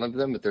 is one of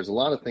them. But there's a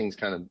lot of things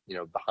kind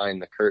of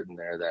behind the curtain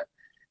there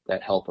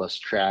that help us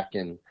track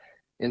and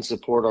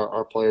support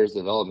our players'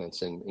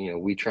 developments. And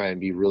we try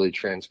and be really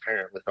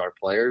transparent with our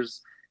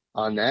players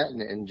on that.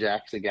 And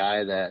Jack's a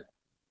guy that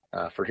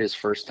for his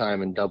first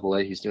time in AA,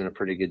 he's doing a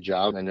pretty good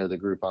job. I know the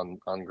group on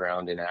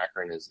ground in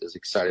Akron is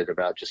excited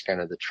about just kind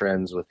of the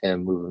trends with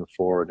him moving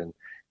forward, and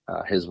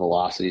his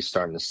velocity is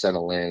starting to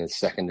settle in, his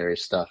secondary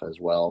stuff as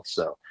well.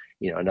 So,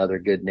 another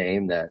good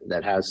name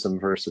that has some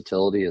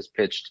versatility, has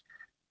pitched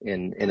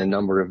in a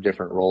number of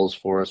different roles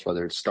for us,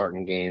 whether it's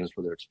starting games,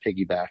 whether it's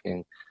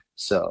piggybacking.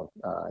 So,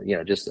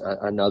 just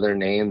another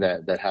name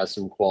that has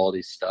some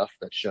quality stuff,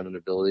 that's shown an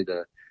ability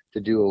to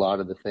do a lot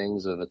of the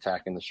things of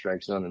attacking the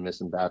strike zone and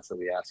missing bats that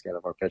we ask out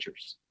of our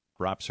pitchers.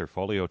 Rob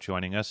Cerfolio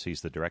joining us. He's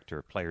the Director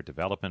of Player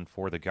Development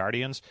for the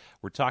Guardians.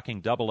 We're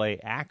talking AA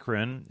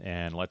Akron,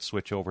 and let's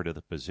switch over to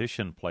the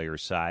position player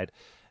side.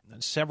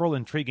 Several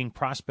intriguing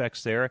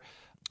prospects there.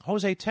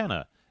 Jose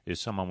Tena is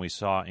someone we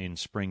saw in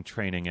spring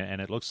training,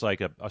 and it looks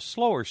like a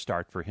slower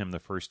start for him the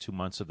first 2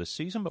 months of the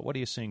season, but what are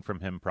you seeing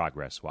from him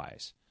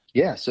progress-wise?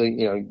 Yeah, so,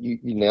 you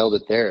nailed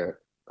it there.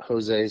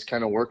 Jose is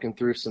kind of working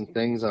through some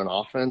things on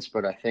offense,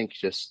 but I think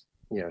just,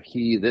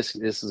 this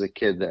is a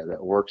kid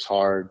that works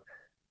hard,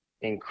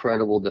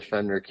 incredible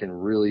defender, can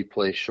really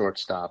play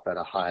shortstop at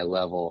a high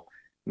level,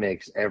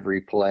 makes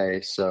every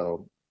play.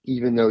 So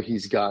even though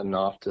he's gotten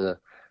off to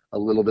a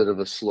little bit of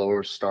a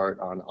slower start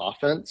on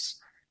offense,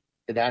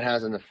 that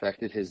hasn't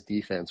affected his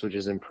defense, which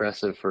is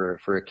impressive for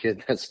a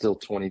kid that's still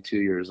 22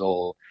 years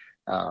old.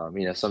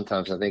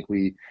 Sometimes I think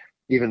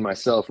even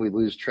myself, we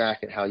lose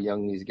track at how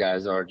young these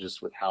guys are,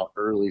 just with how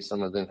early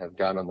some of them have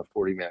got on the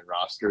 40-man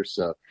roster.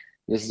 So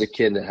this is a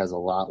kid that has a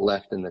lot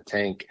left in the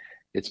tank.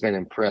 It's been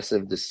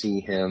impressive to see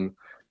him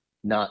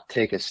not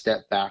take a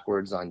step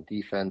backwards on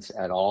defense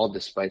at all,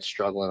 despite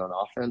struggling on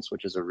offense,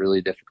 which is a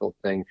really difficult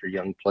thing for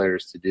young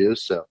players to do.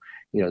 So,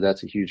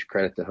 that's a huge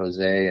credit to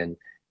Jose and,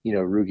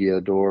 Rugi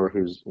Odor,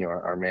 who's,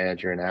 our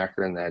manager in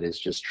Akron, that is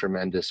just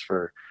tremendous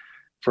for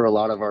a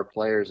lot of our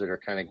players that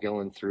are kind of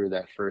going through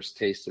that first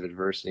taste of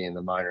adversity in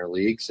the minor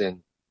leagues.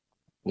 And,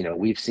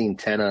 we've seen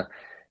Tena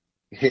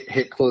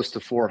hit close to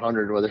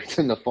 400, whether it's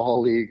in the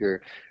fall league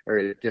or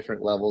at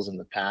different levels in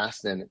the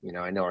past. And,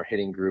 I know our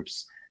hitting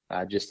groups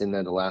just in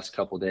the last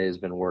couple of days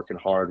been working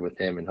hard with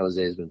him, and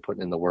Jose has been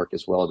putting in the work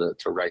as well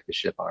to right the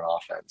ship on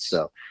offense.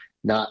 So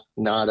not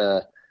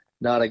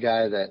a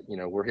guy that,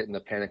 we're hitting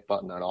the panic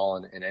button at all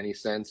in any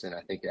sense. And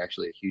I think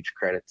actually a huge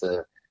credit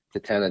to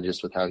Tena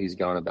just with how he's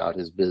gone about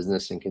his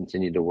business and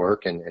continued to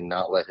work and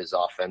not let his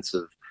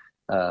offensive,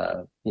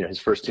 his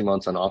first 2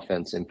 months on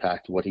offense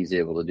impact what he's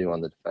able to do on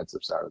the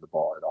defensive side of the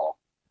ball at all.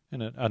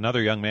 And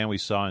another young man we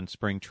saw in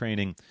spring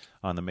training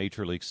on the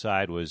major league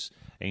side was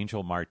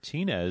Angel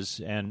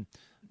Martinez. And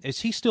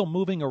is he still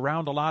moving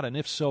around a lot? And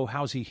if so,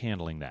 how's he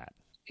handling that?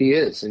 He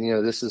is.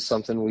 And, this is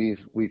something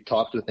we've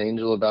talked with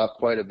Angel about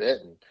quite a bit.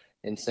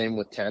 And same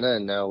with Tena,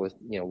 and now with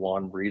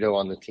Juan Brito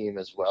on the team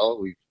as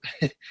well.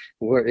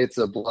 It's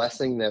a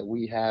blessing that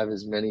we have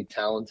as many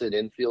talented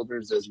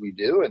infielders as we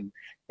do,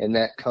 and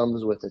that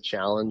comes with a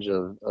challenge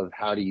of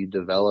how do you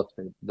develop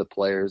the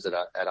players at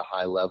a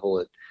high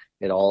level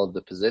at all of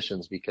the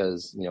positions,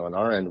 because on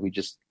our end we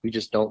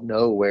just don't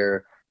know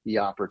where the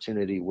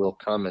opportunity will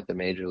come at the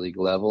major league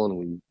level, and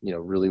we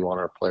really want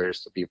our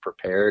players to be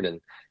prepared and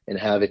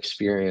have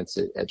experience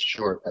at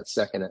short, at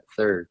second, at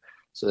third.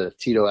 So that if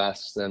Tito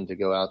asks them to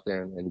go out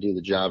there and do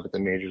the job at the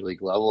major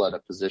league level at a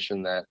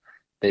position that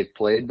they've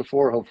played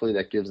before, hopefully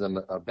that gives them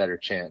a better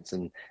chance.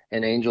 And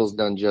Angel's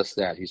done just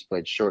that. He's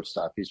played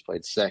shortstop. He's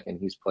played second.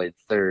 He's played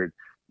third.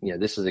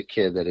 This is a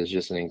kid that is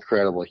just an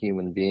incredible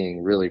human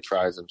being, really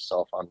prides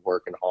himself on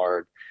working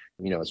hard,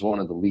 is one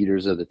of the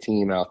leaders of the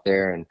team out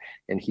there.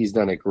 And he's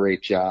done a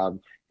great job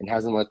and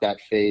hasn't let that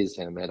phase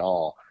him at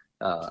all.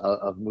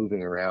 Of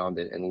moving around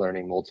and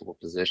learning multiple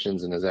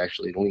positions, and has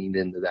actually leaned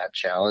into that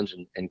challenge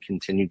and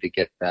continued to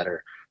get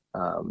better,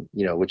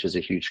 which is a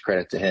huge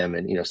credit to him.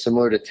 And,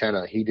 similar to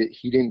Tena, he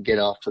didn't get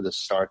off to the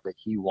start that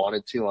he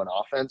wanted to on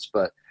offense,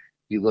 but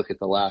you look at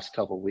the last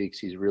couple of weeks,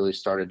 he's really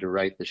started to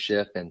right the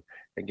ship. And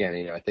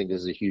again, I think this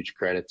is a huge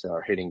credit to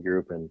our hitting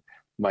group, and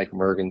Mike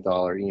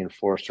Mergenthal or Ian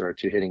Forster, our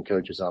two hitting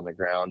coaches on the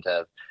ground,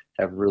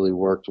 have really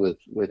worked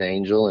with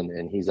Angel,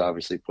 and he's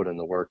obviously put in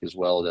the work as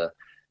well to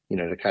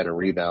kind of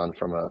rebound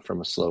from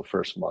a slow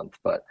first month.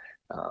 But,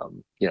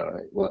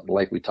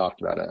 like we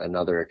talked about,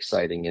 another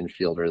exciting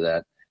infielder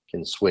that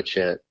can switch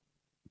hit,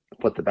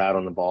 put the bat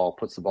on the ball,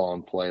 puts the ball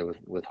in play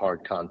with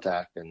hard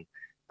contact. And,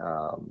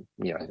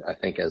 I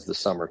think as the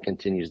summer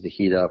continues to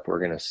heat up, we're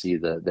going to see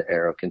the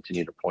arrow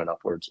continue to point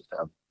upwards with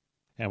him.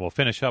 And we'll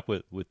finish up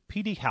with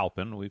Petey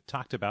Halpin. We've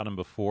talked about him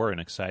before, an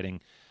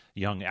exciting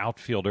young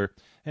outfielder.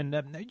 And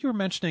you were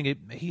mentioning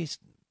he's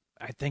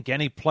I think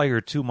any player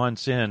 2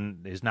 months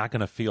in is not going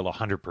to feel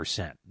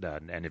 100%.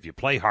 And if you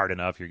play hard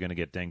enough, you're going to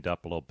get dinged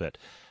up a little bit.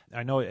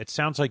 I know it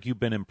sounds like you've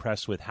been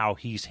impressed with how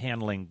he's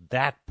handling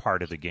that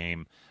part of the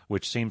game,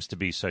 which seems to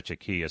be such a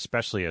key,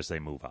 especially as they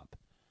move up.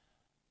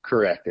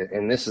 Correct.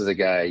 And this is a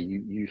guy,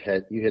 you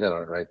hit it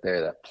on it right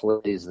there, that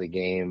plays the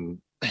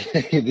game.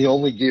 The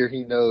only gear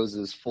he knows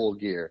is full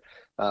gear,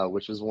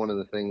 which is one of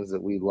the things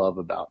that we love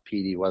about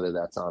Petey, whether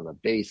that's on the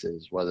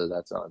bases, whether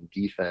that's on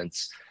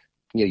defense.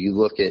 You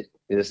look at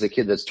this is a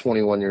kid that's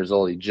 21 years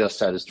old. He just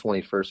had his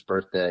 21st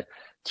birthday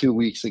 2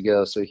 weeks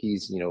ago. So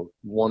he's,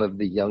 one of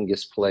the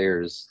youngest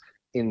players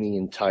in the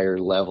entire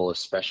level,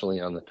 especially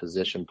on the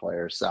position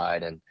player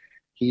side. And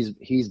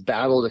he's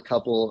battled a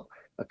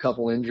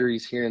couple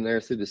injuries here and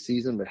there through the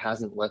season, but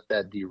hasn't let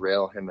that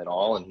derail him at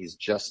all. And he's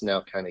just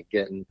now kind of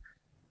getting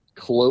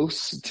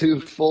close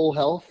to full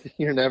health.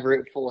 You're never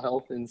at full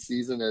health in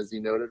season, as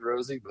you noted,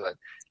 Rosie, but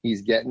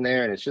he's getting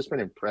there. And it's just been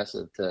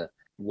impressive to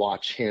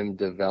watch him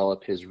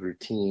develop his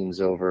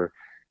routines over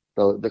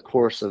the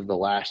course of the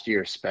last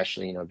year,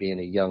 especially, being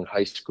a young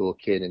high school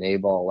kid in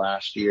A-ball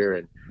last year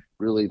and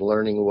really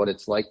learning what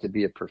it's like to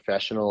be a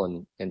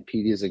professional. And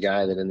Petey is a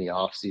guy that in the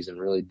off season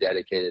really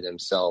dedicated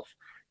himself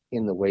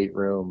in the weight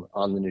room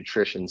on the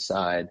nutrition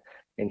side.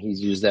 And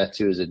he's used that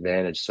to his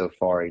advantage so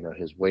far,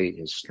 his weight,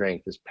 his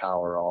strength, his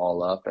power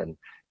all up. And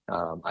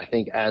I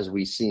think as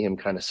we see him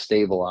kind of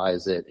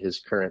stabilize at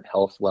his current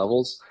health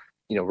levels,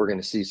 we're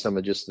going to see some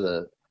of just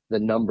the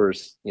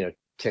numbers,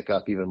 tick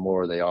up even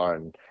more they are.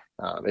 And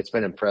it's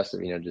been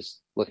impressive,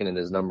 just looking at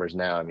his numbers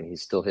now. I mean,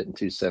 he's still hitting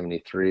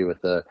 273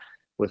 with a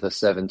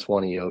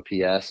 720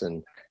 OPS.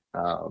 And,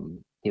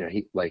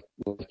 he, like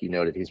you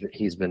noted,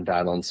 he's been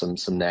battling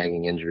some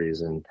nagging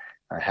injuries and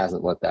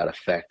hasn't let that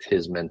affect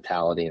his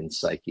mentality and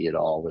psyche at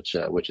all,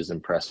 which is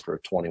impressive for a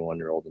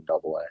 21-year-old in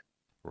AA.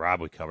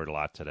 Rob, we covered a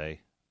lot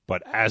today,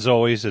 but as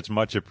always, it's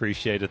much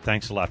appreciated.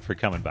 Thanks a lot for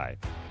coming by.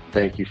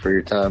 Thank you for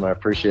your time. I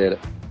appreciate it.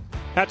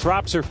 That's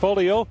Rob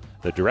Cerfolio,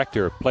 the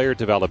Director of Player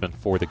Development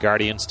for the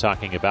Guardians,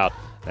 talking about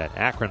that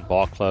Akron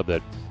ball club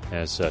that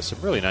has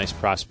some really nice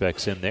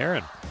prospects in there,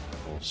 and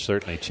we'll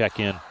certainly check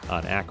in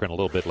on Akron a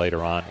little bit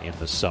later on in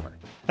the summer.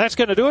 That's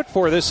going to do it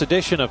for this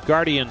edition of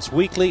Guardians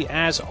Weekly.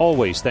 As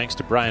always, thanks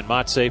to Brian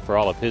Motze for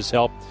all of his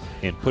help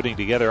in putting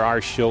together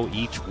our show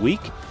each week.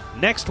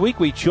 Next week,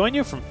 we join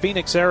you from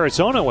Phoenix,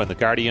 Arizona, when the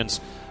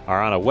Guardians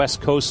are on a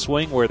West Coast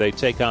swing where they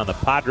take on the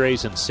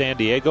Padres in San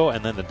Diego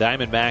and then the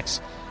Diamondbacks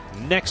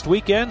next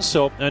weekend.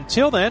 So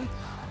until then,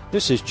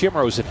 this is Jim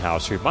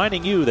Rosenhaus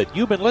reminding you that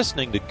you've been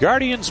listening to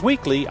Guardians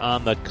Weekly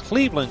on the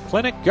Cleveland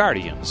Clinic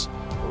Guardians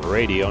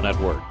Radio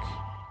Network.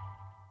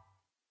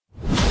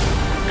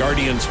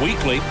 Guardians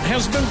Weekly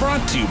has been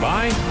brought to you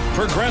by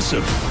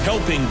Progressive,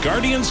 helping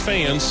Guardians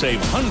fans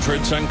save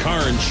hundreds on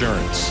car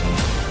insurance.